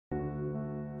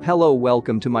Hello,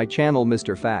 welcome to my channel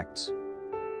Mr. Facts.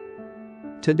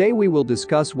 Today we will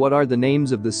discuss what are the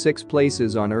names of the 6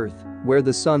 places on Earth where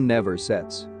the sun never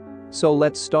sets. So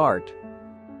let's start.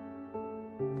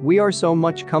 We are so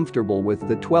much comfortable with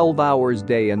the 12 hours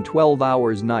day and 12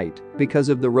 hours night because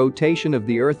of the rotation of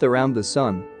the Earth around the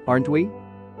sun, aren't we?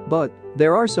 But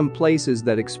there are some places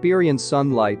that experience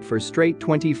sunlight for straight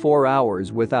 24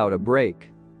 hours without a break.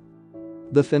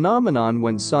 The phenomenon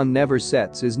when sun never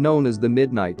sets is known as the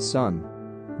midnight sun.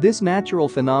 This natural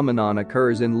phenomenon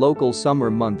occurs in local summer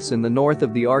months in the north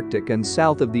of the Arctic and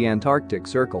south of the Antarctic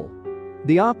Circle.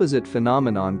 The opposite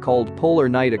phenomenon called polar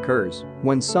night occurs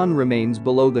when sun remains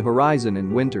below the horizon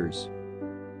in winters.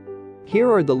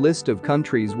 Here are the list of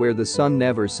countries where the sun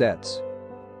never sets.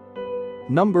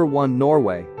 Number 1,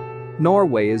 Norway.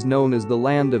 Norway is known as the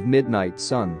land of midnight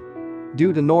sun.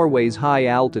 Due to Norway's high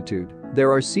altitude, there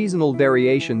are seasonal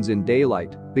variations in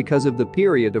daylight because of the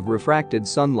period of refracted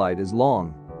sunlight is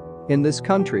long. In this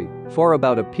country, for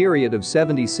about a period of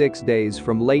 76 days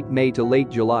from late May to late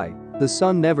July, the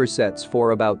sun never sets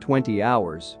for about 20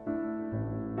 hours.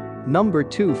 Number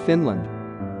 2, Finland.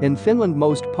 In Finland,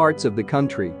 most parts of the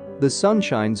country, the sun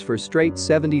shines for straight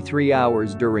 73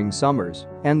 hours during summers,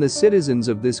 and the citizens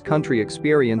of this country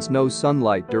experience no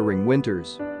sunlight during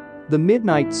winters. The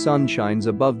midnight sun shines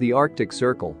above the Arctic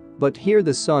Circle, but here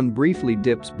the sun briefly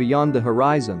dips beyond the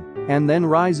horizon and then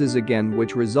rises again,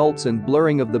 which results in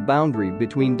blurring of the boundary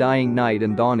between dying night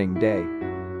and dawning day.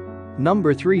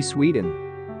 Number 3,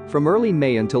 Sweden. From early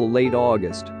May until late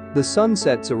August, the sun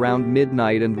sets around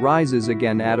midnight and rises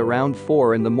again at around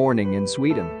 4 in the morning in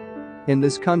Sweden. In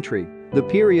this country, the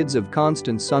periods of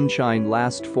constant sunshine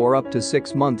last for up to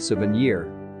 6 months of a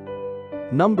year.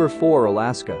 Number 4,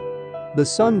 Alaska. The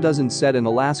sun doesn't set in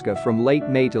Alaska from late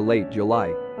May to late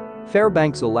July.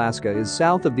 Fairbanks, Alaska is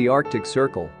south of the Arctic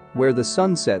Circle, where the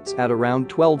sun sets at around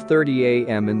 12:30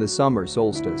 a.m. in the summer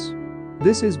solstice.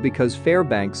 This is because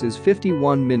Fairbanks is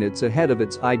 51 minutes ahead of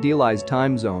its idealized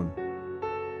time zone.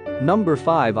 Number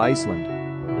 5,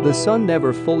 Iceland. The sun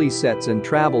never fully sets and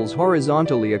travels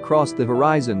horizontally across the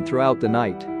horizon throughout the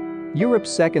night.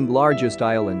 Europe's second largest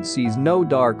island sees no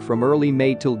dark from early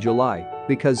May till July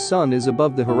because sun is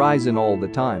above the horizon all the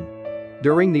time.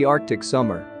 During the Arctic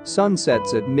summer, sun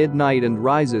sets at midnight and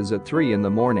rises at 3 in the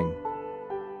morning.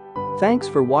 Thanks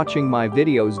for watching my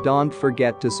videos. Don't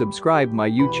forget to subscribe my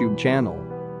YouTube channel.